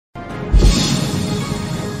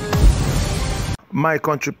My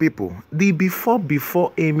country people, the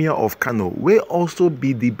before emir of Kano will also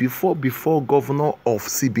be the before governor of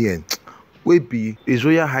CBN will be His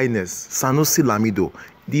Royal Highness Sanusi Lamido.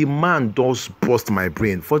 The man does burst my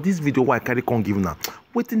brain. For this video why I carry con give now.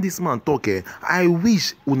 Wetin this man talk I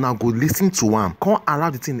wish una go listen to am. Can't allow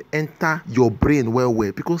the thing enter your brain well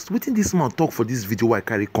because wetin this man talk for this video why I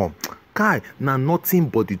carry come. Kai na nothing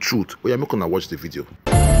but the truth. Oya make una watch the video.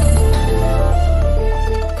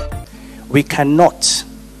 We cannot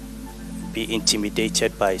be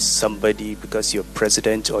intimidated by somebody because you're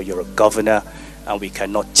president or you're a governor, and we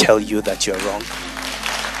cannot tell you that you're wrong.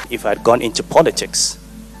 If I had gone into politics,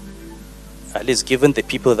 at least given the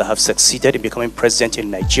people that have succeeded in becoming president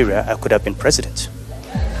in Nigeria, I could have been president.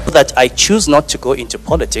 That I choose not to go into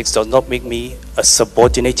politics does not make me a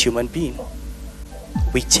subordinate human being.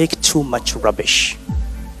 We take too much rubbish,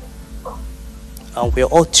 and we're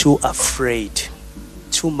all too afraid,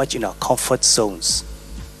 too much in our comfort zones.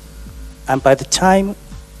 And by the time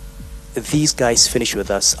these guys finish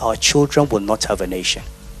with us, our children will not have a nation.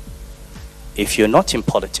 If you're not in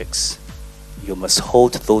politics, you must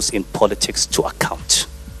hold those in politics to account.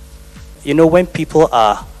 You know, when people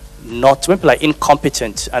are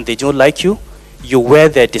incompetent and they don't like you, you wear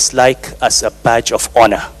their dislike as a badge of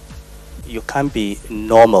honor. You can't be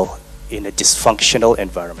normal in a dysfunctional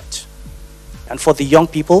environment. And for the young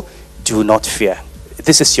people, do not fear.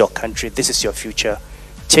 This is your country, this is your future.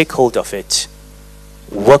 Take hold of it,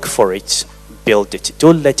 work for it, build it.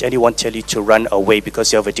 Don't let anyone tell you to run away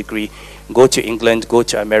because you have a degree. Go to England, go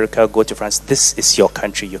to America, go to France. This is your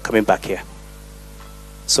country, you're coming back here.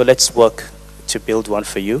 So let's work to build one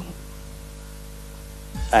for you.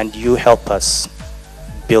 And you help us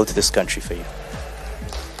build this country for you.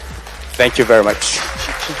 Thank you very much.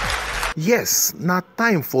 Yes, now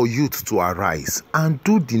time for youth to arise and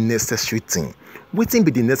do the necessary thing. Wetin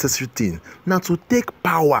be the necessary thing? Now to take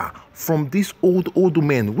power from these old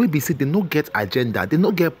men wey be say they no get agenda, they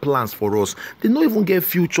no get plans for us, they no even get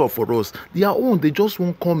future for us. Their own, they just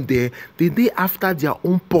won't come there. They after their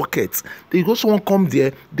own pockets. They just won't come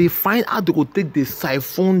there. They find how they go take the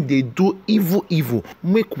siphon. They do evil.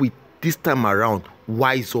 Make we this time around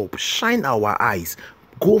wise up, shine our eyes.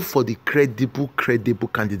 Go for the credible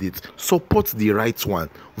candidates. Support the right one.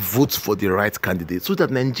 Vote for the right candidate so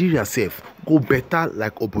that Nigeria self go better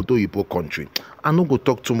like Obodo Ibo country. I no go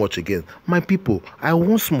talk too much again. My people, I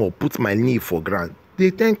once more put my knee for ground.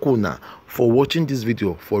 They thank una for watching this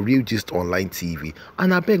video for Real Gist Online TV.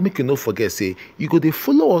 And I beg make you no forget say you go dey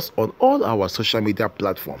follow us on all our social media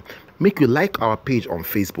platforms. Make you like our page on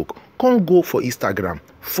Facebook. Come go for Instagram.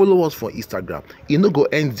 Follow us for Instagram. You no go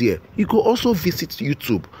end there. You go also visit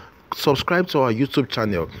YouTube. Subscribe to our YouTube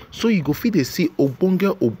channel so you go fit dey see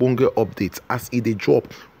ogbonge updates as e dey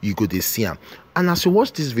drop. You go dey see am. And as you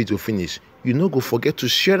watch this video finish, you no go forget to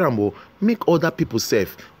share am. Make other people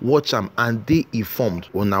safe watch am and dey informed.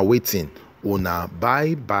 Una waiting. Una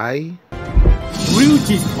bye. Real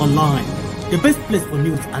Gist Online, the best place for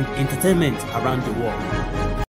news and entertainment around the world.